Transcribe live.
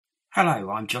Hello,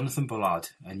 I'm Jonathan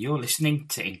Bullard, and you're listening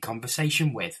to In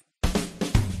Conversation With.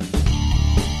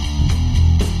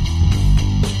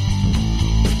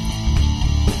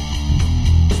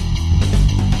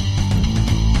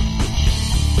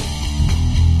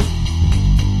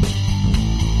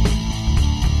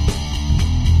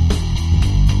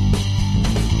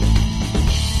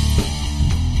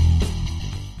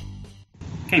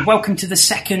 Okay, welcome to the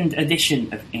second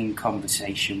edition of In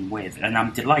Conversation With, and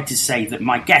I'm delighted to say that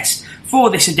my guest for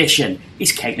this edition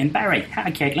is Caitlin Berry.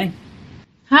 Hi, Caitlin.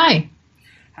 Hi.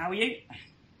 How are you?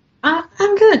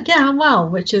 I'm good. Yeah, I'm well,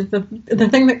 which is the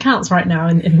thing that counts right now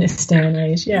in this day and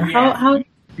age. Yeah. How?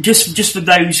 Just for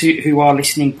those who are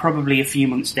listening, probably a few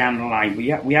months down the line,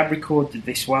 we have recorded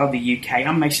this while the UK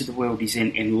and most of the world is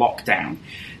in lockdown,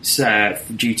 so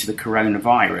due to the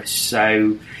coronavirus.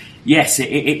 So. Yes,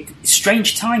 it's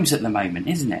strange times at the moment,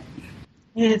 isn't it?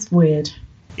 It's weird.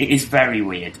 It is very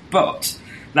weird, but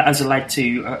that has led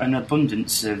to an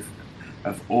abundance of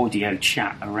audio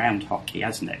chat around hockey,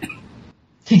 hasn't it?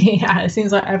 Yeah, it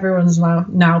seems like everyone's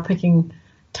now picking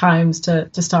times to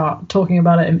start talking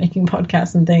about it and making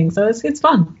podcasts and things, so it's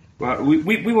fun. Well,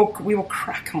 we will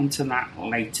crack onto that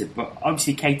later, but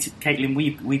obviously, Caitlin,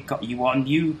 we've got you on.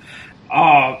 You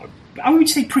are, I would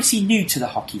say, pretty new to the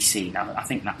hockey scene. I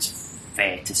think that's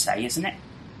fair to say, isn't it?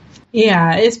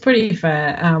 Yeah, it's pretty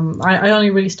fair. I only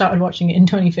really started watching it in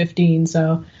 2015,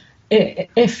 so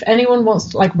if anyone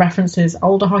wants like references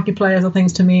older hockey players or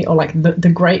things to me, or like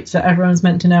the greats that everyone's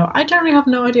meant to know, I generally have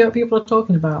no idea what people are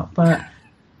talking about. But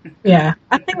yeah,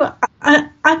 I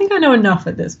think I know enough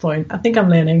at this point. I think I'm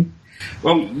learning.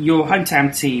 Well, your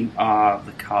hometown team are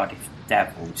the Cardiff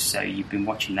Devils, so you've been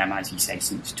watching them, as you say,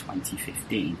 since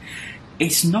 2015.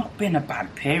 It's not been a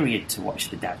bad period to watch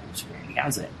the Devils, really,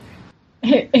 has it?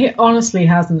 It honestly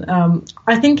hasn't.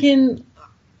 I think in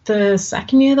the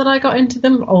second year that I got into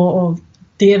them, or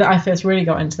the year that I first really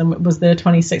got into them, it was the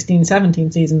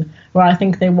 2016-17 season, where I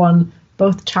think they won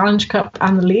both the Challenge Cup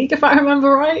and the league, if I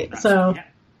remember right.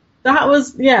 That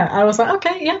was, I was like,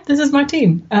 okay, yeah, this is my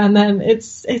team. And then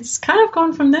it's kind of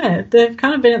gone from there. They've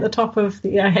kind of been at the top of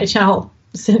the IHL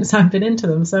since I've been into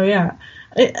them. So, yeah,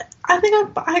 I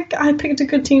think I picked a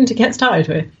good team to get started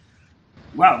with.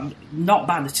 Well, not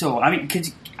bad at all. I mean,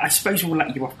 cause I suppose we'll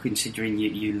let you off considering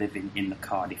you live in the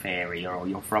Cardiff area, or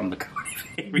you're from the Cardiff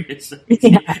area. So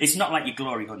it's not like you're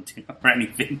glory hunting or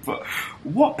anything. But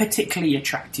what particularly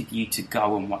attracted you to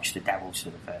go and watch the Devils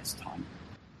for the first time?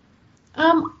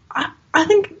 I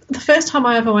think the first time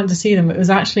I ever went to see them, it was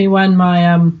actually when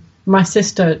my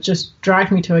sister just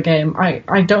dragged me to a game.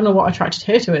 I don't know what attracted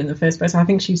her to it in the first place. I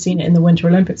think she'd seen it in the Winter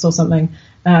Olympics or something.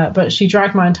 But she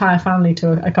dragged my entire family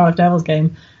to a Cardiff Devils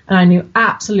game, and I knew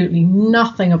absolutely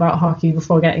nothing about hockey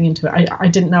before getting into it. I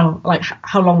didn't know like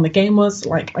how long the game was.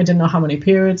 Like I didn't know how many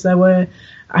periods there were.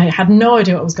 I had no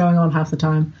idea what was going on half the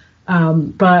time.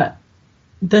 But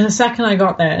the second I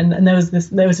got there, and there was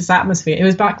this atmosphere. It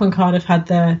was back when Cardiff had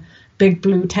their big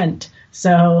blue tent,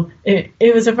 so it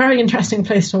was a very interesting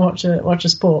place to watch a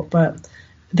sport. But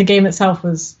the game itself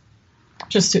was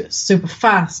just super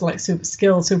fast, like super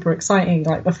skilled, super exciting.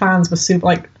 Like the fans were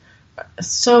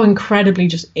so incredibly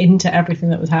just into everything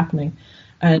that was happening,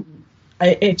 and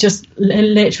it just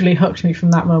literally hooked me from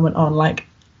that moment on. Like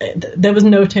there was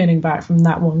no turning back from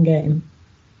that one game.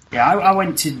 Yeah, I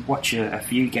went to watch a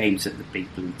few games at the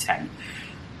Big Blue Tent.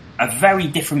 A very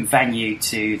different venue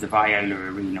to the Viola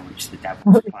Arena, which the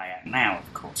Devils play at now,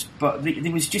 of course. But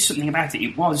there was just something about it.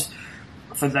 It was,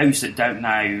 for those that don't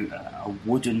know, a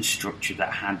wooden structure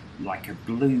that had like a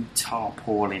blue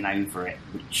tarpaulin over it,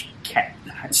 which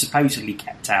supposedly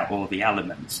kept out all the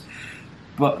elements.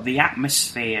 But the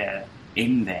atmosphere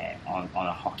in there on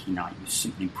a hockey night was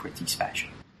something pretty special.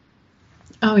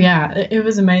 Oh yeah, it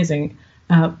was amazing.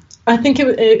 I think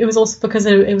it was also because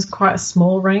it was quite a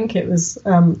small rink. It was,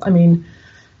 the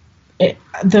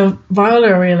Viola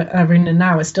Arena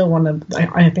now is still one of,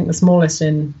 I think, the smallest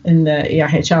in the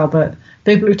EIHL, but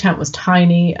Big Blue Tent was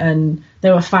tiny, and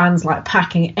there were fans like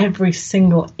packing every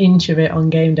single inch of it on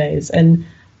game days. And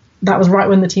that was right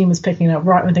when the team was picking up,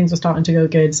 right when things were starting to go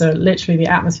good. So literally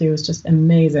the atmosphere was just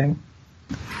amazing.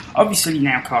 Obviously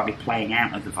now Cardiff playing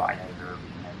out of the Viola,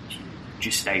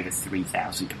 just over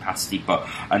 3,000 capacity, but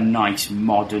a nice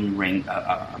modern ring,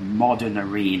 a modern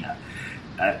arena.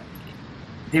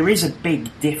 There is a big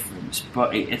difference,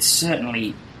 but it's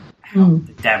certainly helped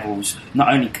the Devils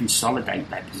not only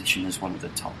consolidate their position as one of the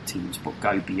top teams, but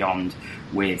go beyond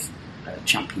with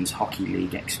Champions Hockey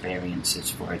League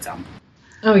experiences, for example.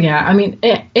 Oh yeah, I mean,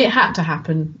 it had to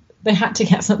happen. They had to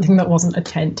get something that wasn't a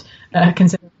tent,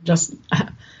 considering just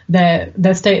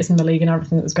their status in the league and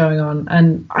everything that was going on.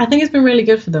 And I think it's been really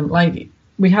good for them. Like,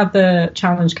 we had the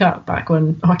Challenge Cup back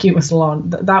when hockey was still on.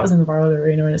 That was in the Viola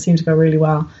Arena, and it seemed to go really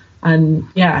well. And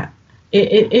yeah,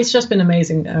 it's just been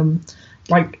amazing.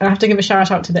 Like, I have to give a shout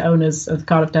out to the owners of the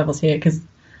Cardiff Devils here, because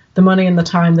the money and the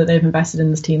time that they've invested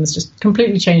in this team has just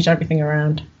completely changed everything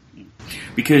around.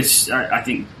 Because I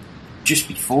think just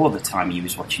before the time you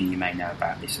was watching, you may know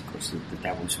about this, of course, the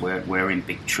Devils were in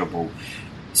big trouble.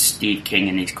 Steve King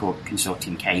and his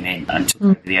consortium came in and took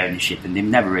over the ownership, and they've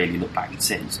never really looked back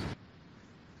since.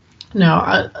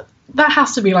 No, that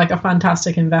has to be like a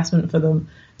fantastic investment for them.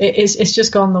 It's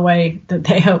just gone the way that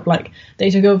they hope. Like, they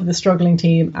took over the struggling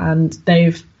team, and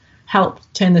they've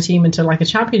helped turn the team into like a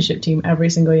championship team every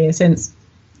single year since.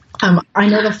 I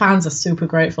know the fans are super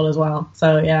grateful as well.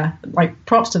 So yeah, like,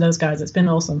 props to those guys. It's been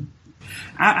awesome.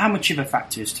 How much of a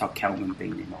factor has Todd Kelman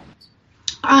been in all this?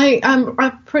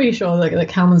 I'm pretty sure that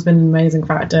Kelman's been an amazing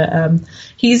factor.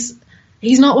 He's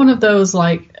not one of those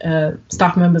like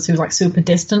staff members who's like super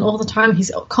distant all the time.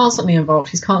 He's constantly involved.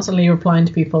 He's constantly replying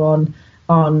to people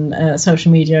on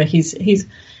social media.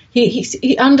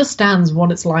 He understands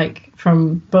what it's like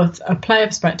from both a player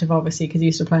perspective, obviously, because he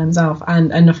used to play himself,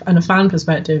 and a fan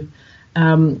perspective.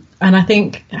 And I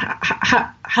think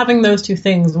having those two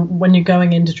things when you're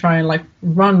going in to try and like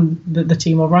run the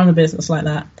team or run a business like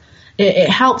that, it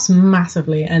helps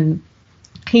massively. And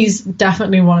he's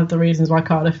definitely one of the reasons why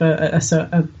Cardiff are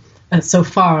so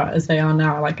far as they are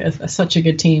now, like such a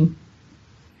good team.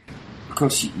 Of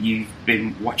course, you've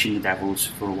been watching the Devils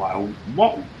for a while.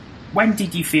 When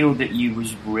did you feel that you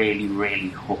was really, really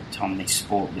hooked on this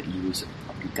sport, that you was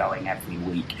probably going every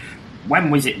week?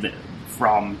 When was it that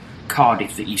from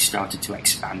Cardiff that you started to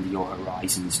expand your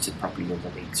horizons to probably other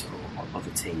leagues or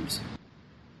other teams?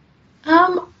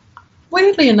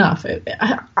 Weirdly enough,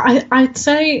 I'd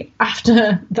say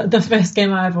after the first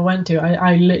game I ever went to,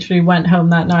 I literally went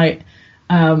home that night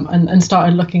and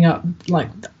started looking up like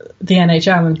the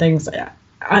NHL and things.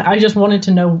 I just wanted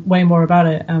to know way more about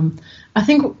it. I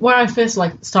think where I first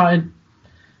like started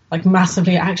like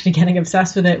massively actually getting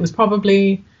obsessed with it was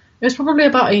probably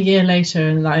about a year later,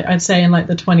 and I'd say in like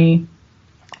the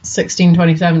 2016,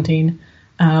 2017,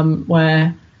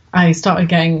 where I started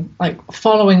getting like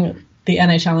following the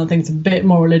NHL and things a bit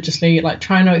more religiously, like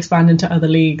trying to expand into other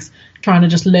leagues, trying to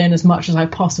just learn as much as I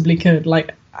possibly could.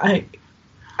 Like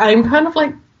I'm kind of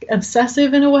like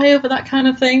obsessive in a way over that kind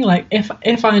of thing. Like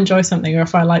if I enjoy something or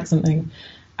if I like something,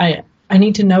 I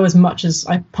need to know as much as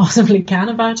I possibly can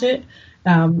about it.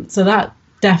 So that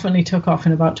definitely took off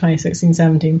in about 2016,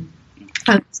 17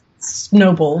 and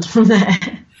snowballed from there.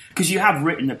 Because you have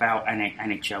written about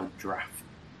NHL draft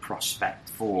prospect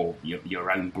for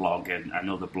your own blog and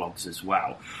other blogs as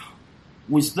well.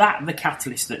 Was that the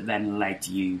catalyst that then led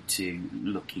you to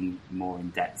looking more in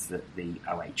depth at the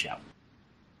OHL?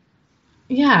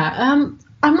 Yeah,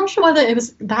 I'm not sure whether it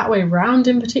was that way round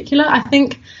in particular. I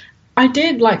think I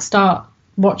did like start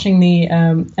watching the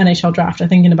NHL draft, I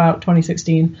think in about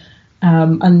 2016.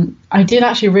 And I did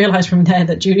actually realise from there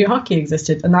that junior hockey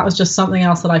existed, and that was just something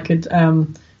else that I could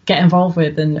get involved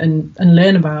with and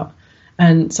learn about.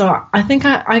 And so I think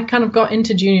I kind of got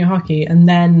into junior hockey, and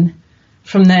then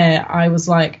from there I was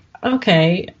like,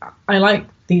 okay, I like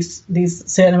these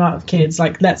certain amount of kids,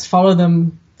 like let's follow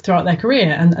them throughout their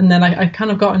career. And then I kind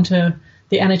of got into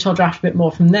the NHL draft a bit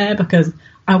more from there, because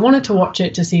I wanted to watch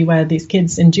it to see where these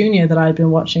kids in junior that I'd been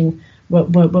watching were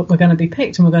going to be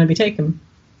picked and were going to be taken.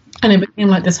 And it became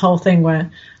like this whole thing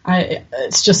where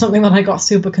it's just something that I got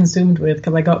super consumed with,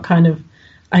 because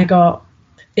I got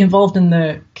involved in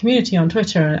the community on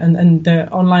Twitter and the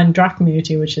online draft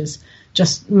community, which is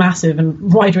just massive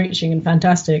and wide-reaching and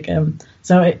fantastic.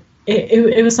 So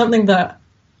it was something that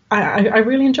I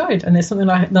really enjoyed, and it's something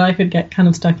that I could get kind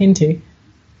of stuck into.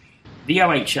 The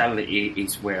OHL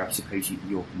is where I suppose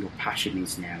your passion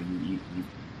is now. You've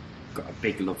got a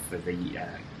big love for the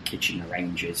Kitchener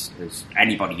Rangers, as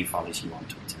anybody who follows you on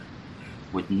Twitter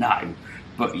would know.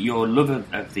 But your love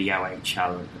of the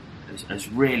OHL has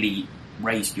really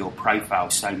raised your profile,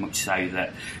 so much so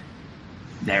that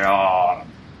there are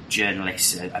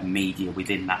journalists and media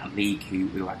within that league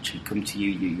who actually come to you.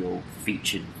 You're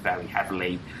featured very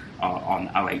heavily on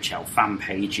OHL fan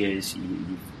pages.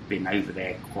 You've been over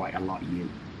there quite a lot. You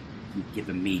give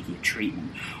a media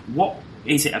treatment. What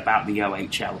is it about the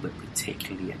OHL that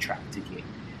particularly attracted you?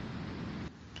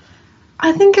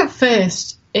 I think at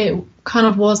first it kind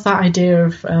of was that idea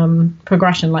of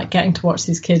progression, like getting to watch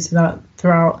these kids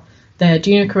throughout their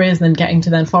junior careers and then getting to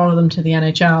then follow them to the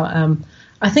NHL.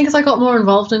 I think as I got more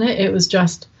involved in it, it was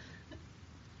just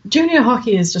junior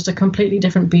hockey is just a completely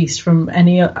different beast from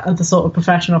any other sort of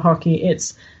professional hockey.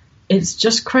 It's it's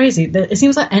just crazy. It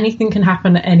seems like anything can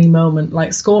happen at any moment.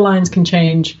 Like score lines can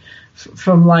change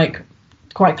from like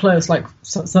quite close, like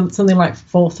something like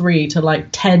 4-3 to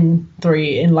like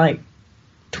 10-3 in like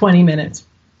 20 minutes.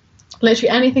 Literally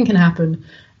anything can happen.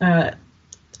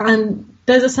 And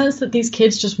there's a sense that these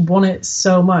kids just want it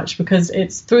so much because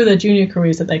it's through their junior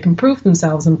careers that they can prove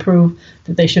themselves and prove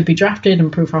that they should be drafted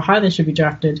and prove how high they should be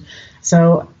drafted.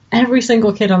 So every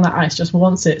single kid on that ice just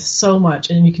wants it so much,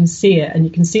 and you can see it, and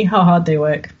you can see how hard they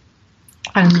work.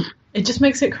 And it just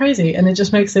makes it crazy, and it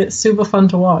just makes it super fun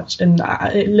to watch, and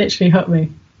it literally hooked me.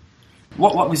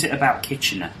 What was it about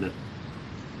Kitchener that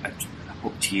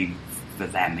hooked you for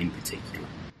them in particular?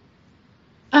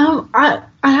 I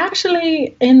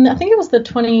actually, I think it was the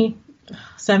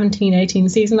 2017-18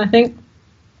 season, I think,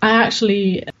 I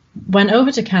actually went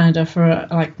over to Canada for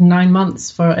like 9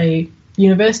 months for a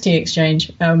university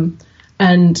exchange. And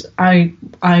I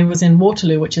was in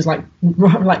Waterloo, which is like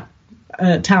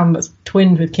a town that's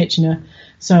twinned with Kitchener.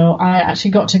 So I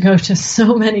actually got to go to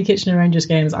so many Kitchener Rangers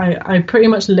games. I pretty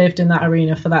much lived in that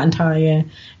arena for that entire year.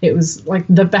 It was like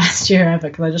the best year ever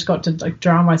because I just got to like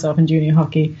drown myself in junior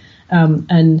hockey.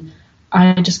 And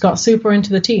I just got super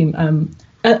into the team.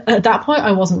 At that point,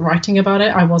 I wasn't writing about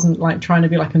it. I wasn't like trying to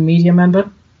be like a media member.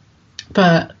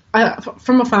 But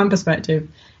from a fan perspective,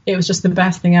 it was just the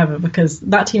best thing ever because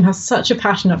that team has such a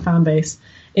passionate fan base.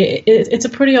 It's a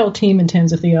pretty old team in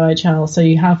terms of the OHL. So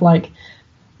you have like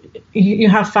you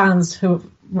have fans who are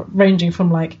ranging from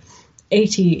like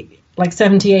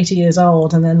 70, 80 years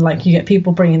old, and then like you get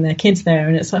people bringing their kids there,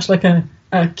 and it's such like a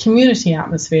community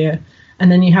atmosphere. And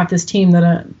then you have this team that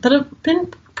have been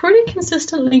pretty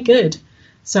consistently good.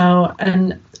 So,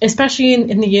 and especially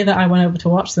in the year that I went over to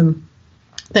watch them,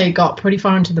 they got pretty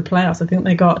far into the playoffs. I think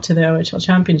they got to the OHL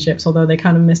championships, although they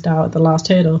kind of missed out at the last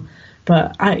hurdle.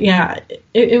 But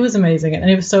it was amazing, and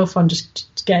it was so fun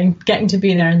just getting to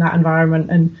be there in that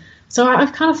environment. And so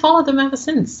I've kind of followed them ever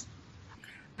since.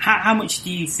 How much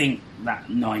do you think that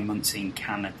 9 months in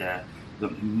Canada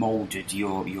that moulded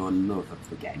your love of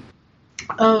the game?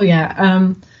 Oh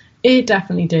yeah, it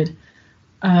definitely did.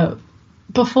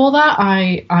 Before that,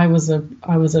 I was a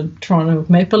Toronto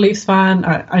Maple Leafs fan.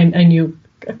 I knew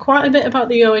quite a bit about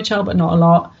the OHL, but not a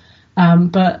lot.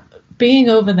 But being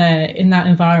over there in that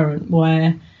environment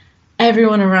where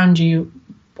everyone around you,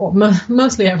 or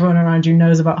mostly everyone around you,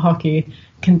 knows about hockey,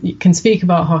 can speak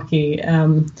about hockey.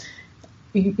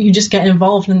 You just get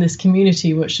involved in this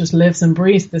community which just lives and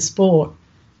breathes the sport.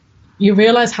 You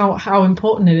realise how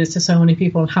important it is to so many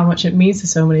people and how much it means to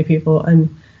so many people,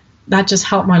 and that just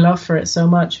helped my love for it so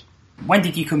much. When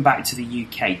did you come back to the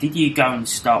UK? Did you go and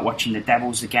start watching the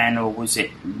Devils again, or was it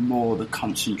more the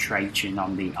concentration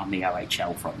on the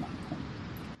OHL from that point?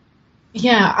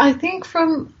 Yeah, I think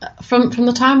from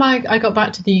the time I got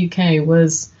back to the UK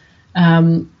was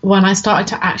when I started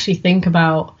to actually think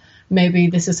about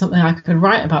maybe this is something I could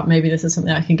write about, maybe this is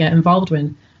something I can get involved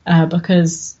in,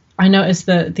 because I noticed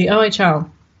that the OHL,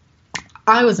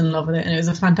 I was in love with it and it was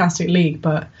a fantastic league,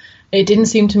 but it didn't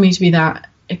seem to me to be that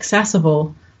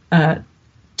accessible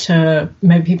to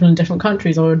maybe people in different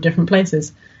countries or different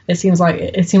places. It seemed like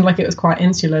it was quite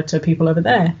insular to people over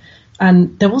there,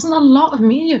 and there wasn't a lot of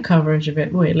media coverage of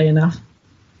it, weirdly enough.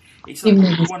 It's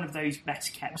like one of those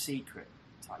best kept secret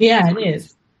type. Yeah, it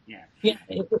is. Yeah,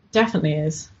 it definitely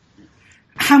is.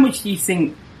 How much do you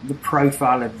think the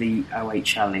profile of the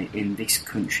OHL in this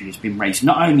country has been raised,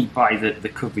 not only by the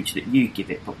coverage that you give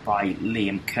it, but by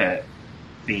Liam Kirk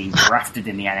being drafted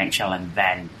in the NHL and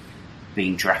then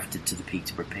being drafted to the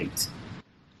Peterborough Petes?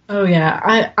 Oh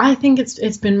yeah, I think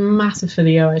it's been massive for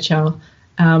the OHL.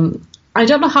 I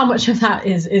don't know how much of that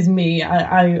is me.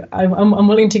 I'm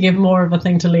willing to give more of a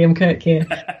thing to Liam Kirk here.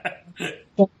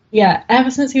 But yeah,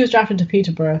 ever since he was drafted to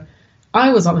Peterborough,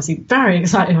 I was obviously very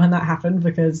excited when that happened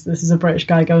because this is a British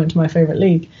guy going to my favourite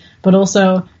league. But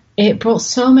also, it brought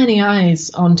so many eyes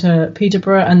onto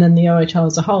Peterborough and then the OHL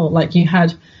as a whole. Like you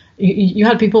had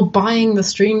people buying the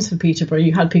streams for Peterborough.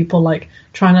 You had people like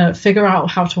trying to figure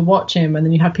out how to watch him, and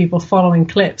then you had people following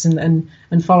clips and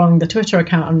following the Twitter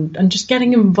account and just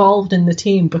getting involved in the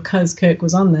team because Kirk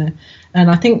was on there. And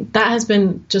I think that has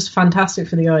been just fantastic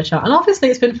for the OHL, and obviously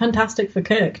it's been fantastic for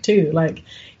Kirk too. Like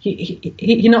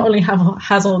he not only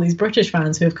has all these British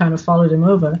fans who have kind of followed him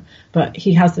over, but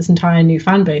he has this entire new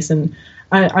fan base. And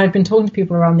I've been talking to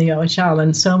people around the OHL,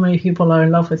 and so many people are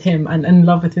in love with him and in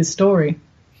love with his story.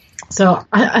 So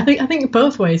I think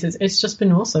both ways it's just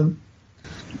been awesome.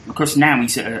 Of course, now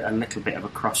he's at a little bit of a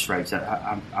crossroads.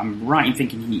 I'm right in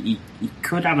thinking he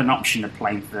could have an option of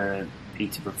playing for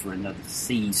Peterborough for another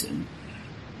season,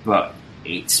 but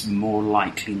it's more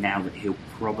likely now that he'll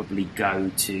probably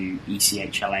go to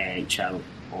ECHL, AHL,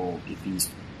 or if he's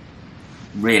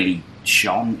really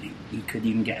shone, he could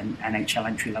even get an NHL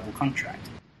entry-level contract.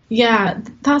 Yeah,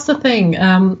 that's the thing.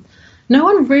 No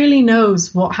one really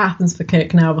knows what happens for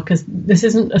Kirk now, because this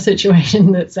isn't a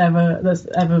situation that's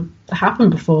ever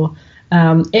happened before.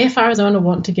 If Arizona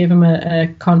want to give him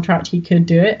a contract, he could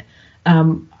do it.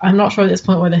 I'm not sure at this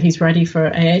point whether he's ready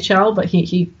for AHL, but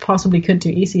he possibly could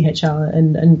do ECHL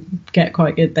and get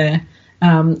quite good there.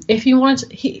 If he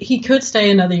wanted, he could stay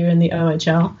another year in the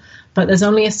OHL, but there's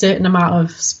only a certain amount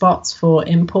of spots for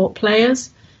import players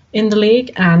in the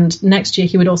league, and next year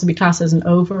he would also be classed as an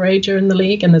overager in the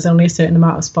league, and there's only a certain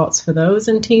amount of spots for those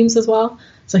in teams as well.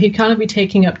 So he'd kind of be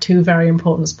taking up two very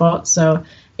important spots. So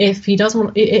if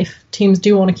teams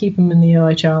do want to keep him in the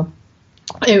OHL,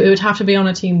 it would have to be on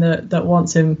a team that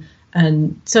wants him.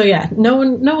 And so yeah, no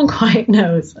one quite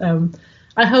knows.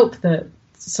 I hope that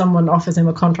someone offers him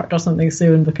a contract or something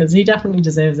soon, because he definitely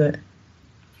deserves it.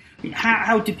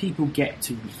 How do people get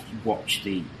to watch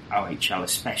the OHL,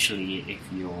 especially if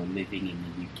you're living in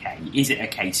the UK? Is it a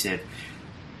case of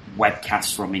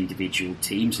webcasts from individual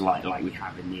teams like we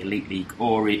have in the Elite League,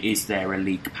 or is there a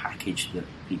league package that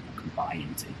people can buy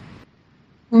into?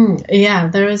 Yeah,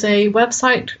 there is a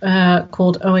website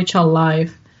called OHL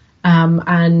Live,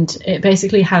 and it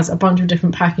basically has a bunch of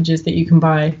different packages that you can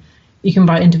buy. You can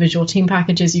buy individual team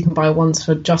packages, you can buy ones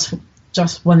for just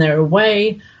when they're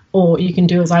away, or you can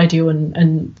do as I do,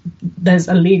 and there's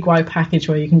a league-wide package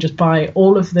where you can just buy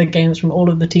all of the games from all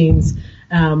of the teams,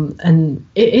 and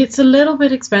it's a little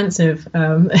bit expensive.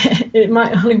 It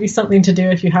might only be something to do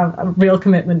if you have a real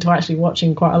commitment to actually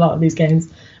watching quite a lot of these games,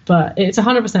 but it's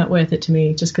 100% worth it to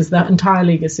me, just because the entire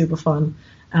league is super fun.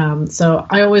 So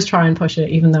I always try and push it,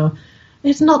 even though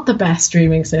it's not the best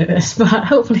streaming service, but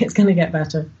hopefully it's going to get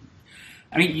better.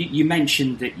 I mean, you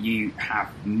mentioned that you have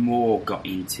more got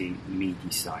into the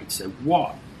media side. So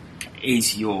what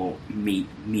is your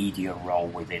media role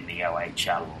within the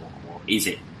OHL? Or is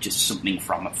it just something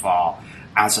from afar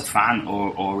as a fan,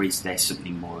 or is there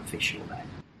something more official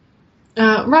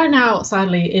there? Right now,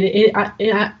 sadly,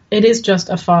 it is just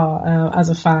afar as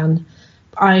a fan.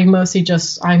 I mostly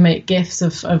I make GIFs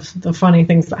of the funny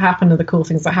things that happen and the cool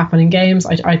things that happen in games.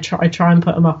 I try and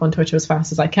put them up on Twitter as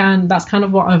fast as I can. That's kind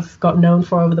of what I've got known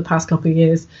for over the past couple of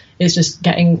years, is just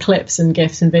getting clips and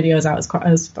GIFs and videos out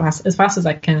as fast as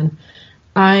I can.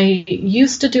 I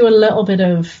used to do a little bit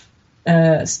of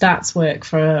stats work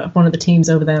for one of the teams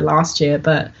over there last year,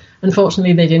 but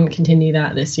unfortunately they didn't continue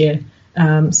that this year.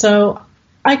 So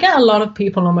I get a lot of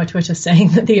people on my Twitter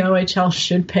saying that the OHL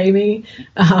should pay me.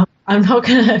 I'm not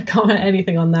going to comment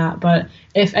anything on that, but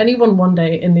if anyone one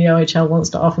day in the OHL wants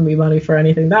to offer me money for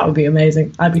anything, that would be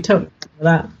amazing. I'd be totally for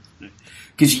that.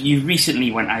 Because you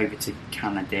recently went over to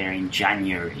Canada in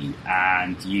January,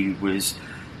 and you was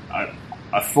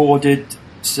afforded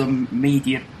some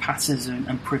media passes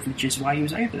and privileges while you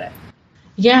was over there.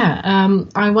 Yeah,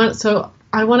 I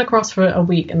went across for a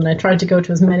week, and I tried to go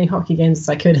to as many hockey games as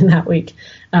I could in that week.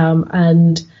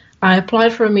 And I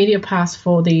applied for a media pass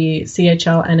for the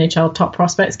CHL NHL Top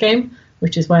Prospects game,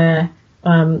 which is where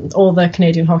all the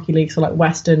Canadian hockey leagues, so like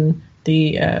Western,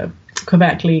 the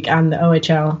Quebec League, and the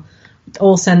OHL,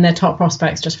 all send their top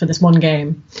prospects just for this one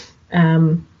game.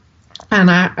 And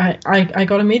I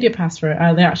got a media pass for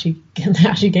it. They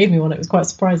actually gave me one. It was quite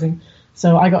surprising.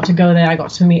 So I got to go there. I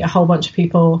got to meet a whole bunch of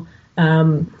people.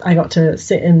 I got to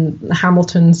sit in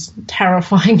Hamilton's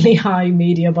terrifyingly high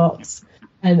media box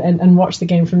and watch the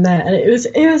game from there. And it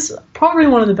was probably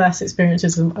one of the best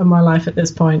experiences of my life at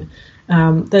this point.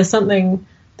 There's something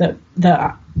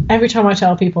that every time I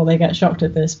tell people, they get shocked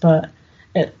at this, but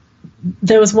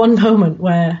there was one moment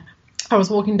where I was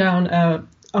walking down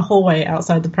a hallway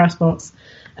outside the press box,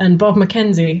 and Bob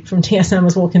McKenzie from TSN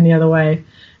was walking the other way.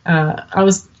 I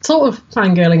was sort of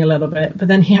fangirling a little bit, but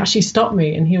then he actually stopped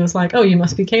me and he was like, "Oh, you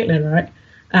must be Caitlin, right?"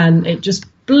 And it just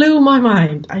blew my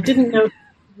mind. I didn't know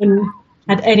he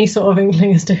had any sort of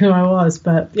inkling as to who I was,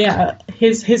 but yeah,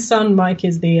 his son Mike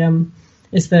is the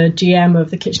GM of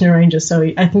the Kitchener Rangers, so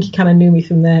I think he kind of knew me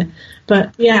from there.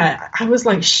 But yeah, I was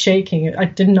like shaking. I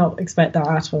did not expect that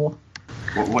at all.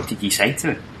 What did you say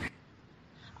to him?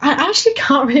 I actually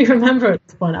can't really remember at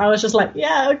this point. I was just like,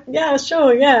 yeah,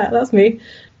 sure, yeah, that's me.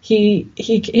 He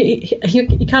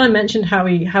kind of mentioned how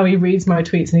he reads my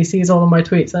tweets and he sees all of my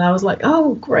tweets, and I was like,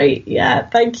 oh, great, yeah,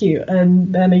 thank you.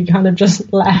 And then he kind of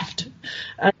just left.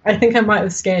 I think I might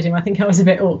have scared him. I think I was a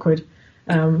bit awkward.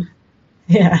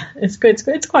 Yeah, it's good.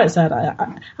 It's quite sad.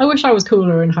 I wish I was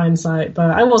cooler in hindsight,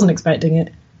 but I wasn't expecting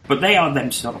it. But they are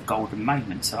them sort of golden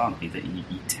moments, aren't they, that you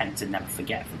tend to never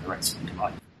forget for the rest of your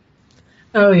life.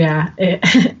 Oh yeah,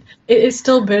 it is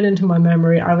still burned into my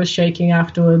memory. I was shaking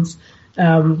afterwards.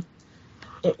 Um,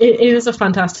 it was a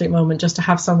fantastic moment just to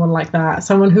have someone like that,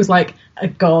 someone who's like a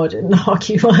god in the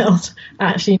hockey world,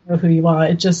 actually know who you are.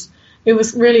 It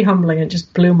was really humbling. It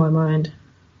just blew my mind.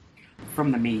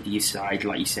 From the media side,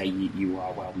 like you say, you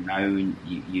are well known.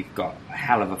 You've got a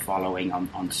hell of a following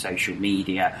on social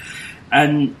media,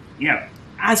 and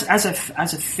as a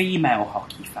female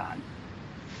hockey fan,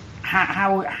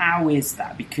 how is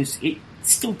that? Because it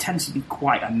still tends to be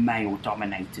quite a male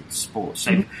dominated sport.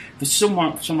 So for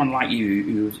someone like you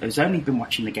who has only been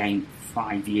watching the game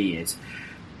 5 years,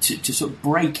 to sort of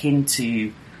break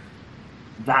into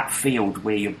that field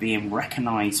where you're being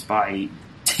recognised by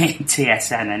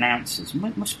TSN announcers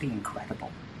must be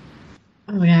incredible.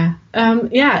 Oh yeah,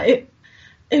 yeah. It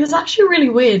was actually really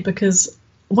weird because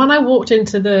when I walked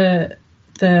into the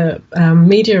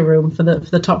media room for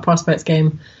the Top Prospects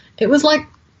game, it was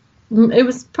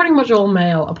pretty much all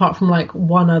male, apart from like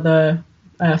one other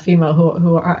female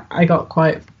who I got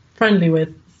quite friendly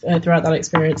with throughout that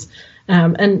experience,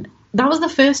 and that was the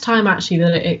first time actually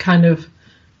that it kind of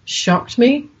shocked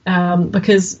me,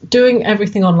 because doing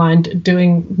everything online,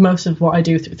 doing most of what I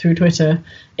do through Twitter,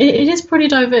 it is pretty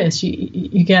diverse.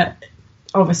 You get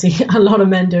obviously a lot of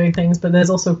men doing things, but there's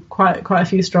also quite a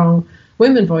few strong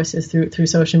women voices through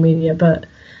social media. But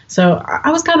so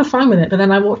I was kind of fine with it. But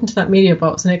then I walked into that media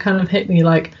box and it kind of hit me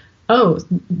like, oh,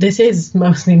 this is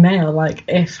mostly male. Like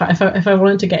if I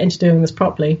wanted to get into doing this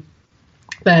properly,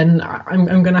 then I'm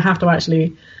going to have to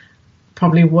actually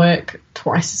probably work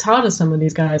twice as hard as some of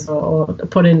these guys, or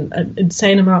put in an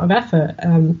insane amount of effort.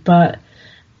 But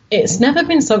it's never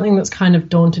been something that's kind of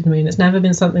daunted me, and it's never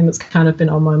been something that's kind of been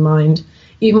on my mind.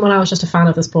 Even when I was just a fan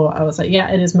of the sport, I was like,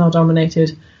 yeah, it is male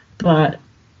dominated, but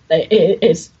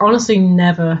it's honestly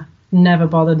never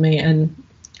bothered me. And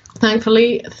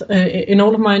thankfully, in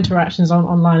all of my interactions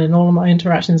online, in all of my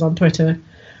interactions on Twitter,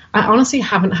 I honestly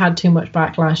haven't had too much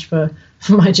backlash for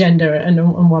my gender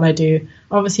and what I do.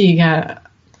 Obviously, you get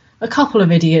a couple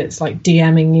of idiots like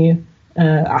DMing you,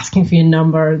 asking for your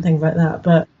number and things like that.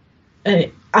 But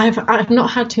I've not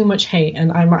had too much hate,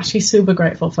 and I'm actually super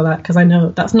grateful for that, because I know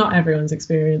that's not everyone's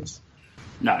experience.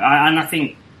 No, and I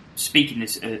think, speaking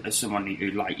as someone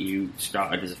who, like you,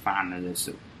 started as a fan and has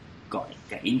sort of got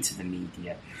into the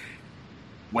media,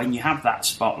 when you have that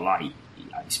spotlight,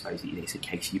 I suppose it's a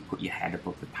case you put your head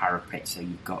above the parapet, so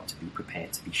you've got to be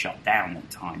prepared to be shot down at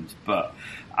times. But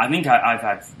I think I've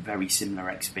had very similar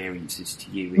experiences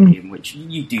to you in which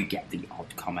you do get the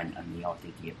odd comment and the odd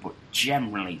idiot, but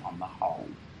generally, on the whole,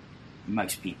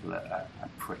 most people are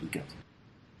pretty good.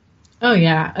 Oh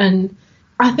yeah, and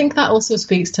I think that also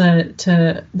speaks to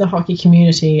the hockey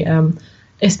community,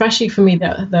 especially for me,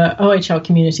 the OHL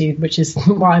community, which is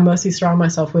what I mostly surround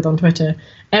myself with on Twitter.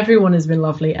 Everyone has been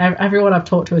lovely. Everyone I've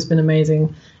talked to has been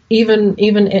amazing.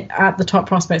 Even at the Top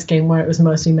Prospects game, where it was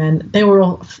mostly men, they were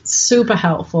all super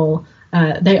helpful.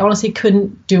 They honestly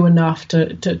couldn't do enough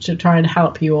to try and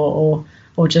help you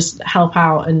or just help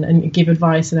out and give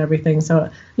advice and everything. So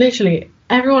literally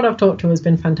everyone I've talked to has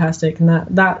been fantastic, and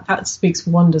that speaks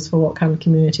wonders for what kind of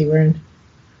community we're in.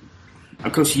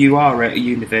 Of course, you are at a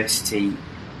university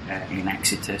in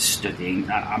Exeter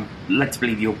studying. I'm led to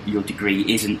believe your degree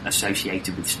isn't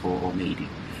associated with sport or media.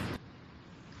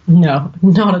 No,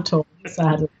 not at all,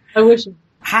 sadly. I wish.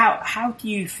 How do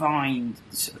you find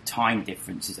sort of time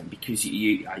differences? And because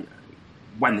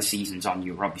when the season's on,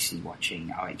 you're obviously watching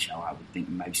OHL, I would think,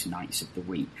 most nights of the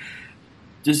week.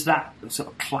 Does that sort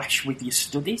of clash with your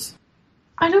studies?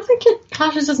 I don't think it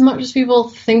clashes as much as people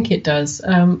think it does,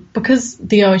 because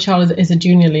the OHL is a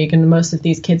junior league and most of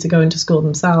these kids are going to school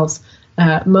themselves.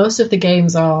 Most of the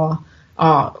games are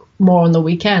more on the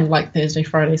weekend, like Thursday,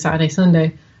 Friday, Saturday,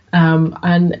 Sunday,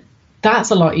 and that's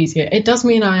a lot easier. It does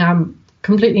mean I am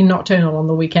completely nocturnal on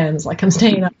the weekends. Like I'm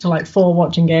staying up to like 4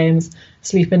 watching games,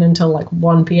 sleeping until like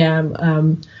 1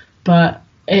 p.m. But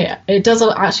it does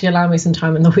actually allow me some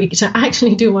time in the week to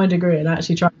actually do my degree and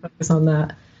actually try to focus on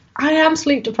that. I am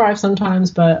sleep deprived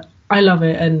sometimes, but I love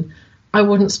it and I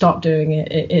wouldn't stop doing it.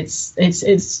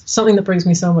 It's something that brings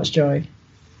me so much joy.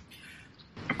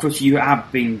 Of course, you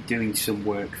have been doing some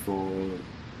work for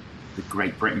the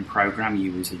Great Britain programme.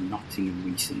 You was in Nottingham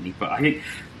recently, but I think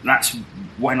that's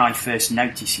when I first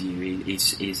noticed you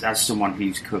is as someone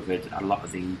who's covered a lot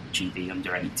of the GB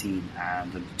under 18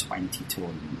 and under 20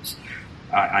 tournaments.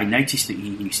 I noticed that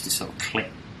you used to sort of clip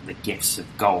the gifs of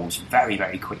goals very,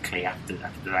 very quickly after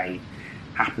they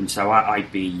happen. So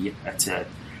I'd be at a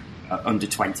under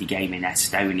 20 game in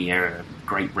Estonia,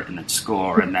 Great Britain would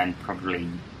score, and then probably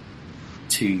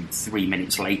 2-3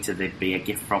 minutes later there'd be a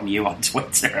gif from you on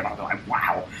Twitter, and I'd be like,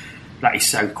 wow, That is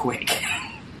so quick.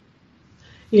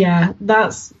 Yeah, that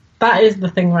is the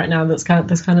thing right now that's kind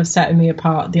of setting me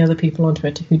apart. The other people on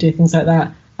Twitter who do things like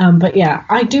that. But yeah,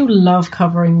 I do love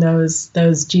covering those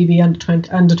GB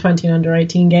under 20 and under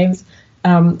 18 games.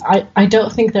 I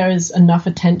don't think there is enough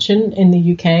attention in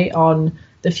the UK on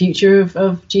the future of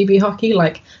GB hockey.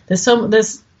 Like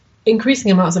there's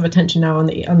increasing amounts of attention now on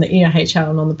the EIHL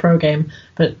and on the pro game,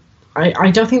 but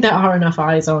I don't think there are enough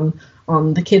eyes on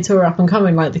the kids who are up and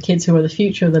coming, like the kids who are the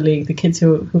future of the league, the kids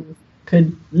who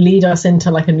could lead us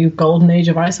into like a new golden age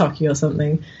of ice hockey or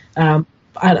something. And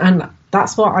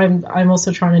that's what I'm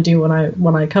also trying to do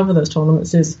when I cover those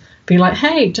tournaments, is be like,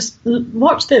 hey, just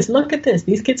watch this, look at this,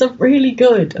 these kids are really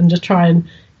good, and just try and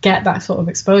get that sort of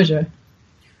exposure.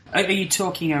 Are you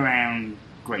talking around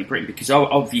Great Britain? Because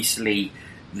obviously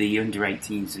the under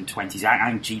 18s and 20s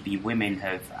and GB women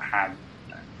have had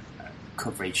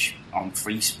coverage on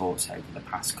Free Sports over the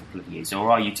past couple of years,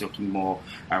 or are you talking more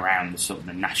around the sort of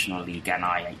the National League and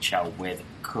IHL, where the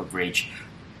coverage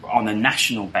on a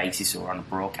national basis or on a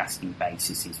broadcasting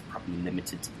basis is probably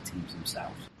limited to the teams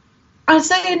themselves? I'd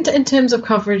say in terms of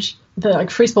coverage,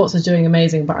 Free Sports is doing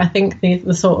amazing, but I think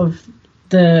the sort of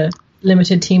the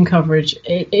limited team coverage,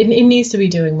 it needs to be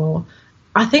doing more.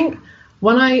 I think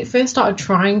when I first started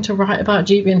trying to write about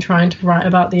GB and trying to write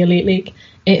about the Elite League,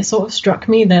 it sort of struck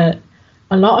me that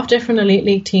a lot of different Elite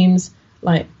League teams,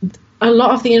 like a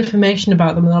lot of the information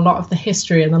about them and a lot of the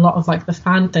history and a lot of like the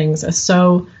fan things are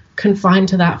so confined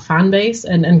to that fan base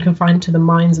and confined to the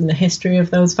minds and the history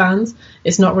of those fans.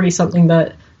 It's not really something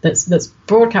that's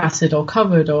broadcasted or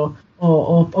covered or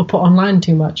put online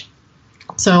too much.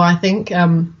 So I think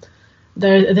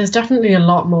there's definitely a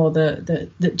lot more that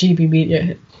GB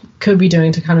Media could be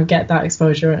doing to kind of get that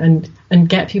exposure and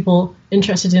get people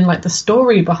interested in like the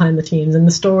story behind the teams and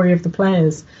the story of the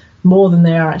players more than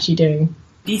they are actually doing.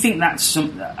 Do you think that's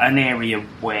an area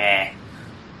where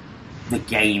the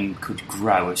game could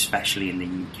grow, especially in the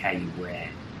UK, where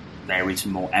there is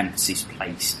more emphasis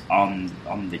placed on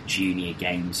the junior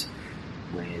games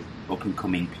with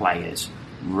up-and-coming players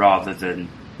rather than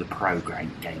the pro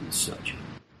game as such?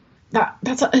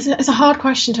 It's a hard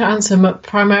question to answer, but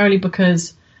primarily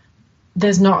because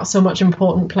there's not so much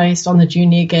importance placed on the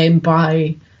junior game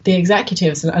by the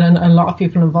executives and a lot of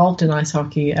people involved in ice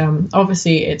hockey.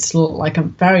 Obviously, it's like a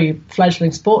very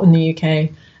fledgling sport in the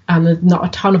UK, and there's not a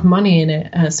ton of money in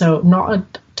it. So not a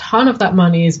ton of that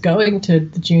money is going to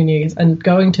the juniors and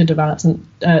going to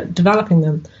developing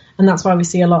them. And that's why we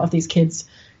see a lot of these kids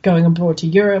going abroad to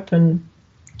Europe and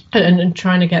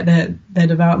trying to get their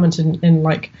development in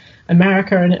like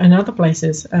America and other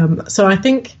places. So I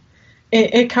think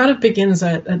it kind of begins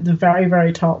at the very,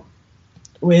 very top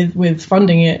with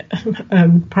funding it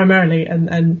primarily,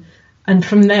 and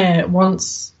from there,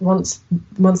 once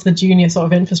the junior sort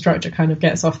of infrastructure kind of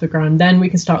gets off the ground, then we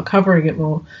can start covering it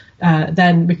more.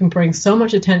 Then we can bring so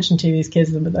much attention to these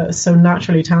kids that are so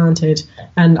naturally talented.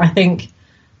 And I think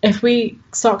if we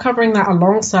start covering that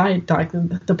alongside like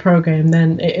the program,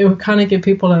 then it will kind of give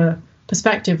people a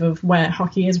perspective of where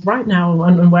hockey is right now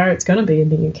and where it's going to be in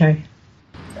the UK.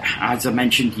 As I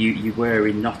mentioned, you were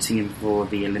in Nottingham for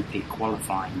the Olympic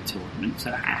qualifying tournament.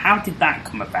 So how did that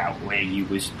come about, where you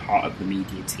was part of the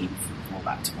media team for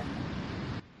that tournament?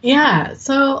 Yeah,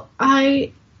 so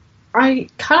I kind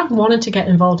of wanted to get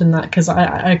involved in that because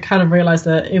I kind of realised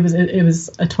that it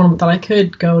was a tournament that I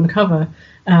could go and cover.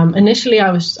 Initially,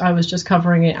 I was just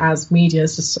covering it as media,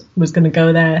 just was going to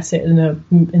go there, sit in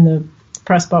the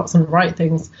press box and write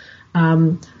things.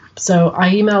 So I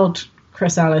emailed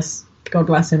Chris Ellis, God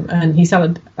bless him, and he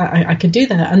said I could do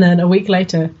that. And then a week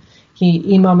later, he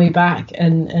emailed me back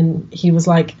and he was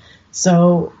like,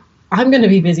 so I'm going to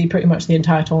be busy pretty much the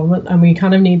entire tournament, and we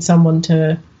kind of need someone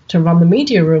to run the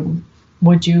media room.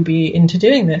 Would you be into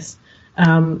doing this?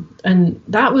 And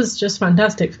that was just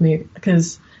fantastic for me,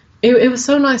 because it was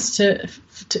so nice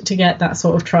to get that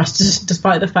sort of trust,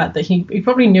 despite the fact that he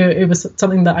probably knew it was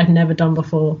something that I'd never done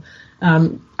before.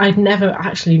 I'd never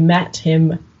actually met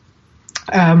him,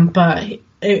 but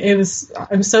it was.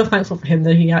 I'm so thankful for him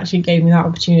that he actually gave me that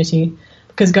opportunity,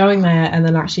 because going there and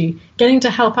then actually getting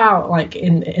to help out, like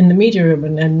in the media room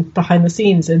and behind the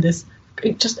scenes in this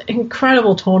just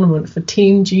incredible tournament for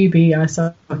Team GB ice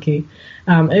hockey,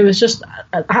 it was just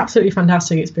an absolutely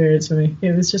fantastic experience for me.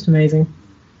 It was just amazing.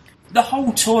 The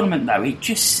whole tournament, though, it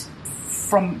just,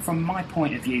 from my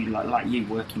point of view, like you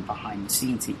working behind the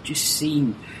scenes, it just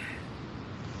seemed,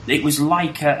 it was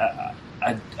like a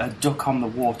duck on the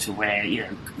water, where, you know,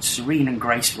 serene and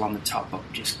graceful on the top, but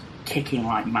just kicking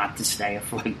like mad to stay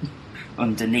afloat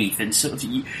underneath. And sort of,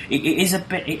 it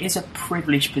is a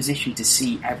privileged position to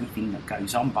see everything that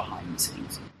goes on behind the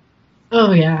scenes.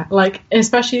 Oh yeah, like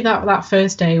especially that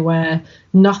first day where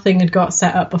nothing had got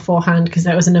set up beforehand because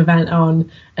there was an event on,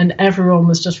 and everyone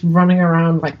was just running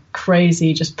around like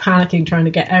crazy, just panicking, trying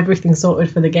to get everything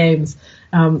sorted for the games.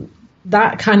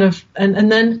 That kind of and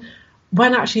then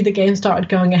when actually the game started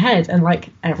going ahead and like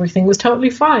everything was totally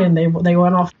fine, they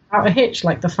went off without a hitch.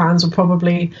 Like the fans were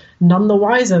probably none the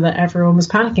wiser that everyone was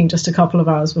panicking just a couple of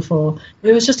hours before.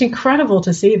 It was just incredible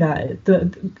to see that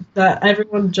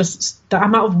everyone just that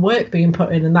amount of work being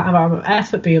put in and that amount of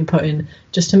effort being put in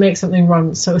just to make something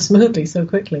run so smoothly so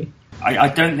quickly. I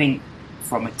don't think,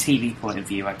 from a TV point of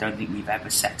view, I don't think we've ever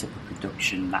set up a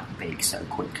production that big so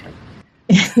quickly.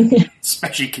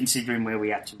 Especially considering where we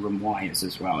had to run wires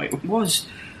as well. It was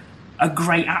a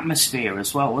great atmosphere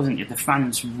as well, wasn't it? The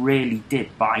fans really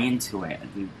did buy into it.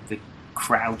 The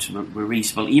crowds were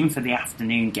reasonable. Even for the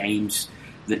afternoon games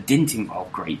that didn't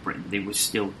involve Great Britain, there was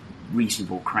still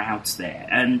reasonable crowds there.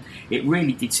 And it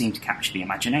really did seem to capture the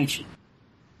imagination.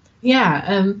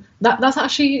 Yeah, that's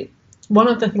actually one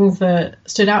of the things that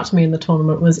stood out to me in the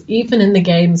tournament was even in the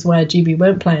games where GB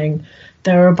weren't playing,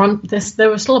 there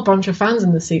were still a bunch of fans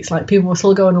in the seats. Like people were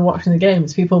still going and watching the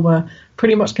games. People were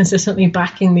pretty much consistently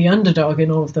backing the underdog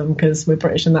in all of them because we're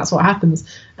British and that's what happens.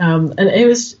 And it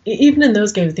was even in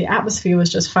those games, the atmosphere was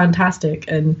just fantastic.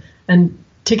 And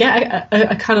to get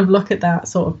a kind of look at that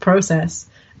sort of process,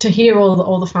 to hear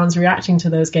all the fans reacting to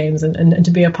those games and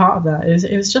to be a part of that,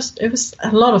 it was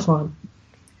a lot of fun.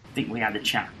 I think we had a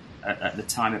chat at the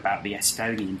time about the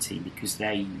Estonian team because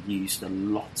they used a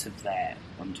lot of their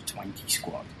under-20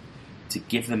 squad to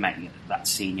give them that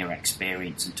senior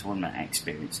experience and tournament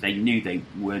experience. They knew they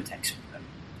weren't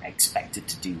expected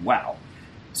to do well,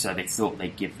 so they thought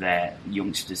they'd give their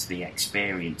youngsters the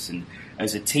experience. And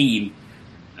as a team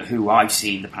who I've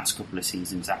seen the past couple of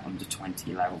seasons at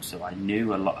under-20 level, so I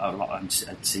knew a lot.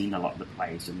 I'd seen a lot of the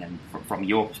players, and then from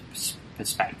your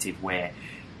perspective, where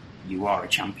you are a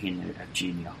champion of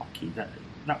junior hockey,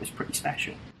 that was pretty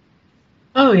special.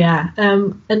 Oh yeah,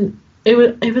 and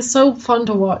it was so fun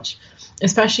to watch,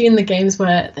 especially in the games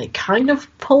where they kind of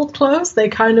pulled close. They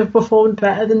kind of performed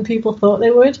better than people thought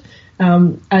they would,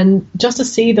 and just to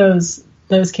see those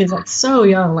kids like so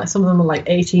young, like some of them are like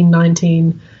 18,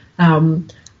 19,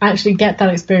 actually get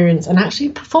that experience and actually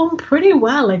perform pretty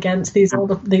well against these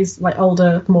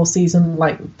older, more seasoned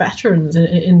like veterans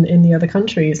in the other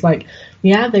countries. Like,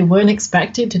 yeah, they weren't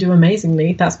expected to do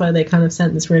amazingly. That's why they kind of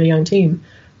sent this really young team.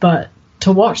 But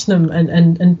to watch them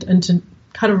and to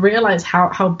kind of realize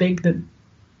how big that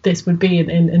this would be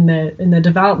in their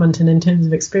development and in terms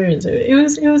of experience, it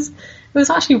was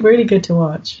actually really good to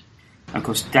watch. Of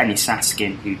course, Dennis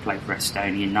Askin, who played for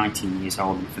Estonia, 19 years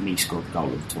old, and for me scored the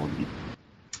goal of the tournament.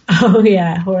 Oh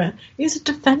yeah, he's a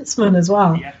defenseman as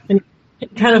well. Yeah. And he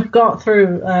kind of got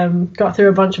through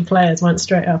a bunch of players, went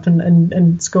straight up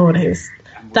and scored his.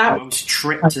 That was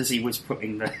tripped as he was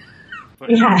putting the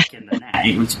back in the net.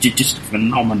 It was just a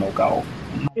phenomenal goal.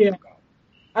 Yeah.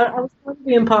 I was trying to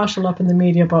be impartial up in the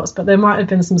media box, but there might have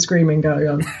been some screaming going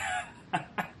on.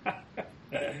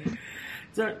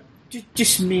 So,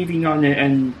 just moving on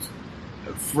and.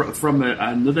 From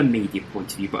another media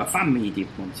point of view, but a fan media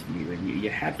point of view, and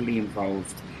you're heavily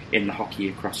involved in the Hockey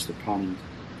Across the Pond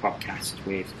podcast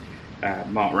with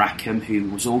Mark Rackham, who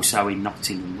was also in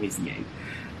Nottingham with you.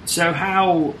 So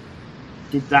how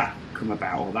did that come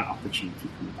about, or that opportunity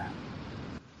come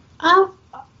about?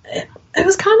 It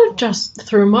was kind of just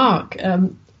through Mark.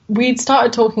 We'd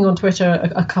started talking on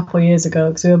Twitter a couple of years ago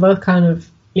because we were both kind of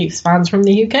Leafs fans from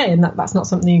the UK, and that's not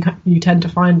something you tend to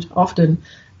find often.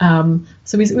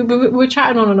 So we were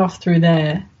chatting on and off through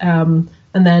there. And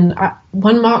then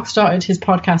when Mark started his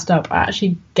podcast up, I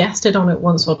actually guested on it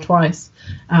once or twice.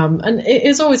 And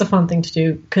it's always a fun thing to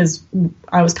do because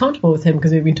I was comfortable with him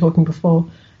because we'd been talking before.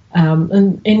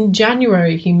 And in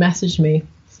January, he messaged me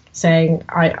saying,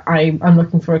 I'm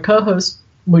looking for a co-host.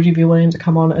 Would you be willing to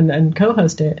come on and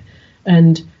co-host it?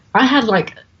 And I had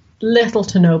like little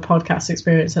to no podcast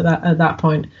experience at that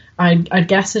point. I'd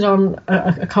guested on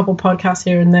a couple podcasts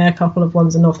here and there, a couple of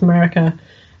ones in North America,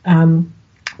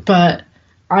 but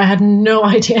I had no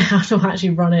idea how to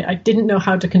actually run it. I didn't know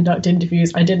how to conduct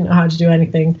interviews. I didn't know how to do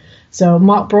anything. So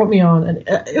Mark brought me on, and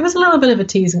it was a little bit of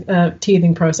a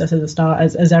teething process at the start,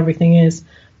 as everything is.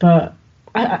 But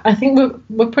I think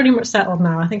we're pretty much settled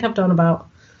now. I think I've done about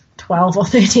 12 or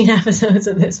 13 episodes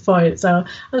at this point, so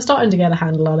I'm starting to get a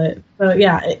handle on it. But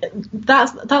yeah,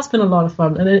 that's been a lot of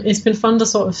fun, and it's been fun to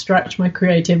sort of stretch my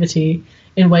creativity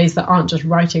in ways that aren't just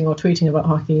writing or tweeting about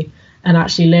hockey, and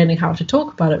actually learning how to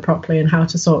talk about it properly and how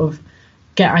to sort of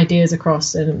get ideas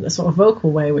across in a sort of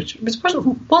vocal way, which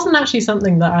wasn't actually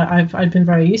something that I'd been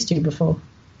very used to before.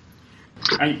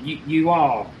 And you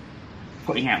are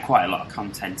putting out quite a lot of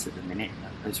content at the minute.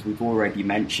 As we've already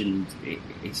mentioned,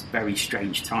 it's very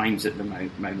strange times at the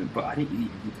moment, but I think you're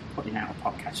putting out a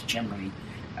podcast generally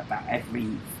about every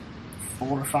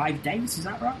 4 or 5 days, is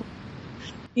that right?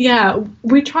 Yeah,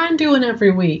 we try and do one every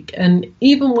week, and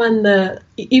even when the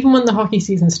hockey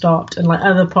season stopped and like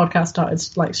other podcasts started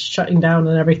like shutting down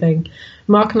and everything,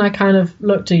 Mark and I kind of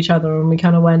looked at each other and we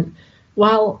kind of went,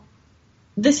 well,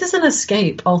 this is an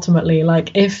escape ultimately.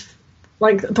 Like if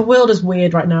like the world is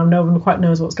weird right now, no one quite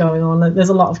knows what's going on. Like, there's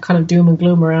a lot of kind of doom and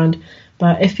gloom around,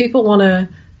 but if people want to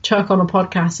chuck on a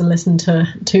podcast and listen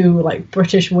to like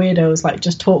British weirdos like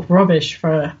just talk rubbish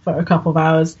for a couple of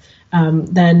hours,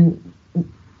 then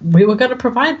we were going to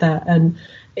provide that. And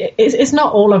it's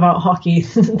not all about hockey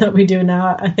that we do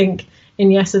now. I think in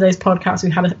yesterday's podcast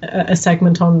we had a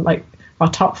segment on like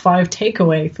our top 5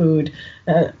 takeaway food,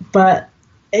 but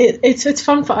it's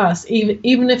fun for us,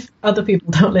 even if other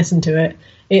people don't listen to it.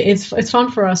 It's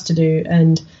fun for us to do,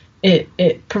 and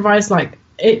it provides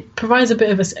a bit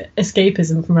of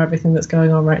escapism from everything that's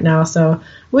going on right now. So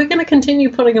we're going to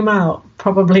continue putting them out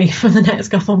probably for the next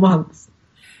couple of months.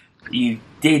 You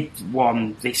did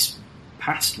one this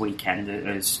past weekend,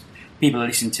 as people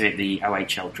listen to it, the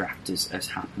OHL draft has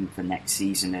happened for next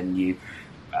season, and you,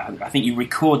 I think you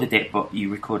recorded it, but you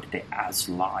recorded it as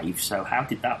live. So how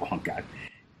did that one go?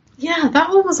 Yeah, that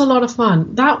one was a lot of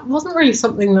fun. That wasn't really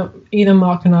something that either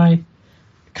Mark and I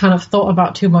kind of thought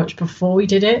about too much before we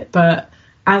did it, but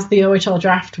as the OHL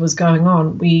draft was going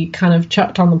on, we kind of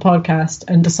chucked on the podcast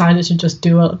and decided to just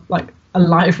do a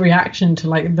live reaction to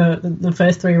like the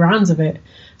first 3 rounds of it.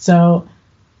 So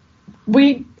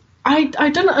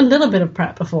I'd done a little bit of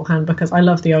prep beforehand because I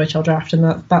love the OHL draft,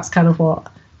 and that's kind of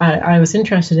what I was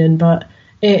interested in. But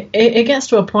it gets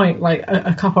to a point like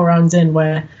a couple rounds in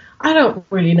where I don't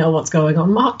really know what's going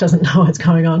on. Mark doesn't know what's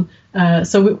going on.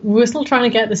 So we were still trying to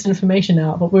get this information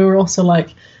out, but we were also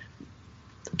like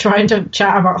trying to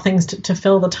chat about things to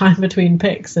fill the time between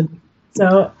picks. And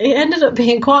so it ended up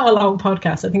being quite a long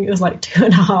podcast. I think it was like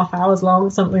 2.5 hours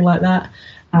long, something like that.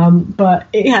 But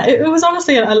it was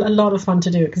honestly a lot of fun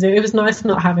to do, because it was nice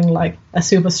not having like a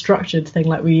super structured thing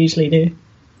like we usually do.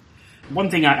 One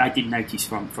thing I did notice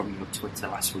from your Twitter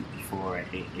last week before it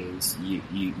is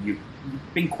you've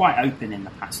been quite open in the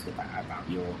past about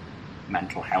your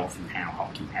mental health and how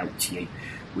hockey helped you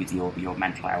with your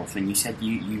mental health, and you said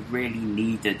you really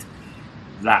needed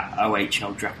that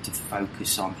OHL draft to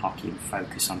focus on hockey and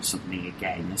focus on something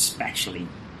again, especially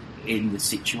in the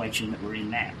situation that we're in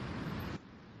now.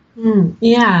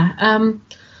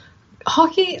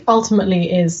 Hockey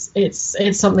ultimately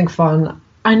it's something fun.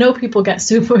 I know people get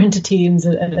super into teams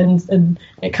and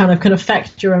it kind of can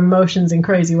affect your emotions in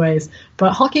crazy ways,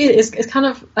 but hockey is kind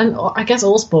of, and I guess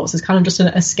all sports is kind of just an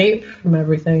escape from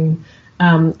everything,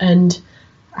 and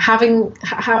having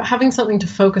something to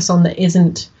focus on that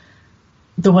isn't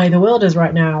the way the world is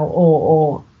right now,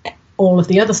 or all of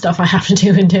the other stuff I have to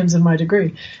do in terms of my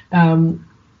degree.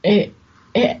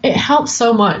 It helps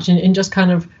so much in just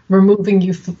kind of removing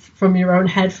you from your own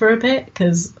head for a bit,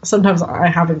 because sometimes I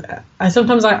have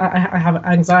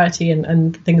anxiety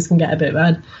and things can get a bit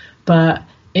bad, but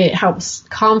it helps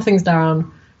calm things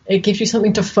down. It gives you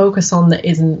something to focus on that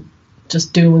isn't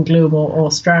just doom and gloom or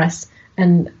stress.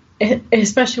 And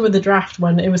especially with the draft,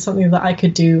 when it was something that I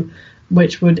could do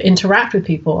which would interact with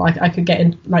people. I could get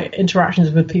in like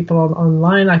interactions with people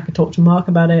online. I could talk to Mark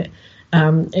about it.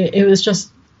 It was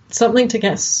just something to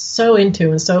get so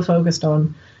into and so focused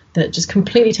on that just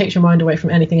completely takes your mind away from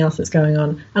anything else that's going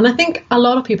on. And I think a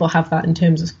lot of people have that in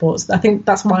terms of sports. I think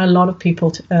that's why a lot of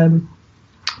people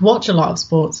watch a lot of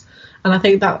sports. And I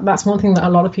think that's one thing that a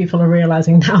lot of people are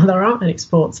realizing now there aren't any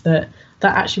sports that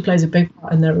actually plays a big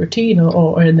part in their routine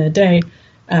or in their day.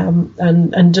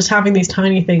 And just having these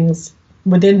tiny things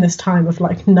within this time of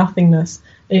like nothingness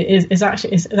is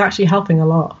actually helping a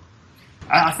lot.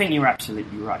 I think you're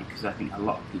absolutely right, because I think a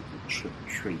lot of people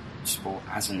treat sport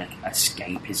as an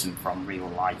escapism from real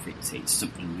life. It's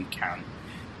something you can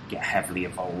get heavily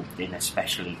involved in,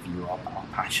 especially if you are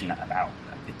passionate about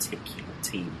a particular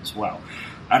team as well.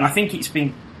 And I think it's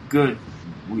been good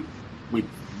with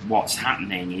what's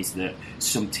happening is that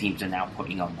some teams are now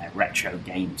putting on their retro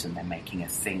games and they're making a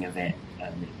thing of it,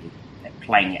 and they're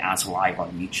playing it as live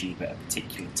on YouTube at a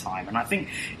particular time. And I think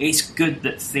it's good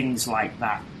that things like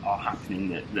that are happening,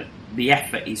 that the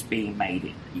effort is being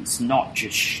made. It's not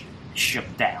just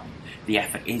shut down. The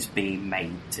effort is being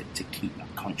made to keep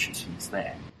that consciousness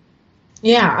there.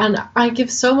 Yeah, and I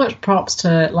give so much props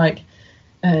to like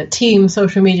team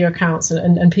social media accounts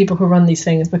and people who run these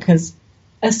things, because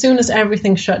as soon as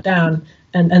everything shut down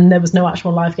and there was no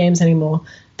actual live games anymore,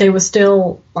 they were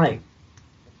still like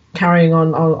carrying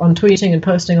on tweeting and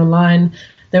posting online.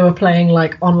 They were playing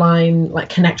like online, like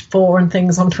Connect 4 and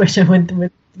things on Twitter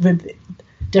with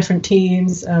different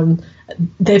teams.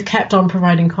 They've kept on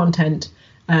providing content,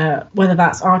 whether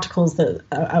that's articles that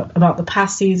about the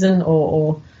past season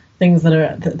or things that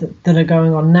are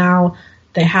going on now.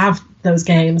 They have those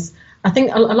games. I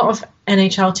think a lot of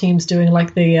NHL teams doing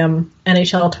like the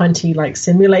NHL 20 like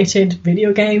simulated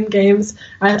video games.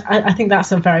 I think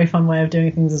that's a very fun way of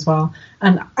doing things as well.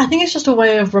 And I think it's just a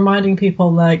way of reminding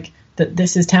people like that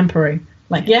this is temporary.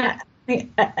 Like, yeah,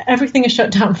 everything is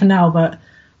shut down for now, but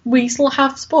we still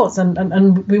have sports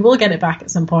and we will get it back at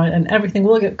some point, and everything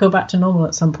will go back to normal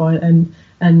at some point.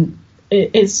 And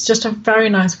it's just a very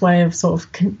nice way of sort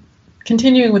of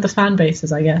continuing with the fan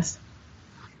bases, I guess.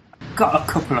 Got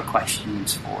a couple of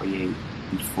questions for you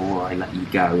before I let you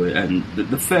go, and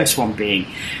the first one being,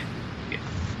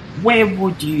 where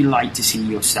would you like to see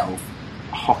yourself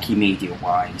hockey media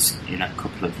wise in a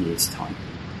couple of years' time?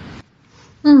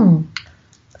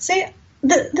 See,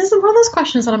 there's one of those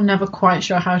questions that I'm never quite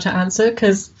sure how to answer,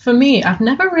 because for me, I've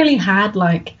never really had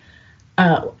like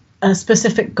a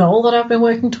specific goal that I've been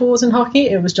working towards in hockey.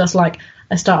 It was just like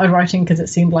I started writing because it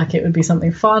seemed like it would be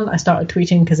something fun. I started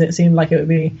tweeting because it seemed like it would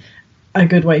be a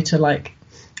good way to like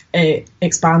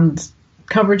expand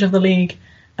coverage of the league.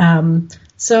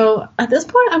 So at this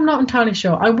point, I'm not entirely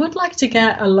sure. I would like to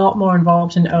get a lot more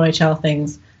involved in OHL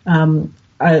things.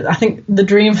 I think the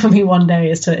dream for me one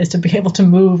day is to be able to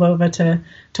move over to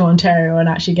Ontario and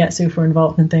actually get super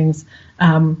involved in things.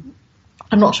 I'm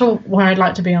not sure where I'd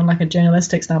like to be on like a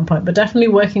journalistic standpoint, but definitely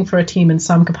working for a team in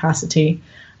some capacity,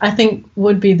 I think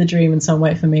would be the dream in some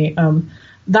way for me.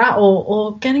 That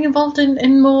or getting involved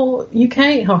in more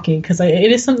UK hockey, because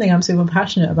it is something I'm super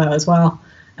passionate about as well.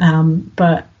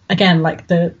 But again, like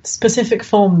the specific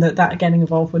form that getting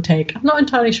involved would take, I'm not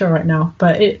entirely sure right now,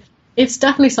 but it's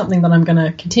definitely something that I'm going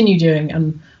to continue doing,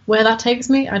 and where that takes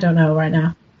me, I don't know right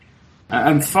now.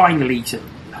 And finally,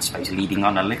 I suppose leading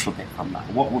on a little bit from that,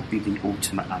 what would be the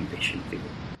ultimate ambition for you?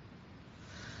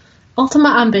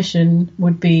 Ultimate ambition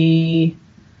would be,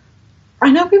 I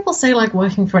know people say like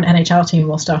working for an NHL team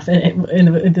or stuff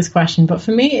in this question, but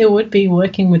for me it would be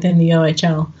working within the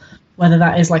OHL, whether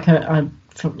that is like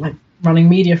like running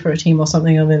media for a team or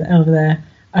something over there.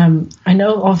 I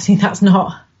know obviously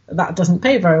that doesn't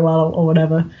pay very well or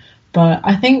whatever, but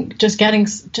I think just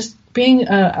being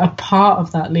a part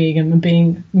of that league and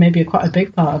being maybe quite a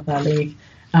big part of that league,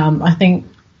 I think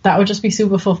that would just be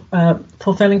super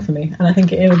fulfilling for me, and I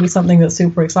think it would be something that's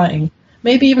super exciting.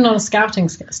 Maybe even on a scouting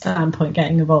standpoint,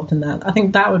 getting involved in that. I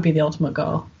think that would be the ultimate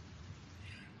goal.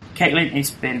 Caitlin, it's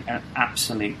been an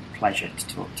absolute pleasure to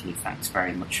talk to you. Thanks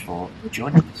very much for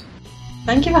joining us.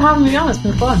 Thank you for having me on. It's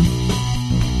been fun.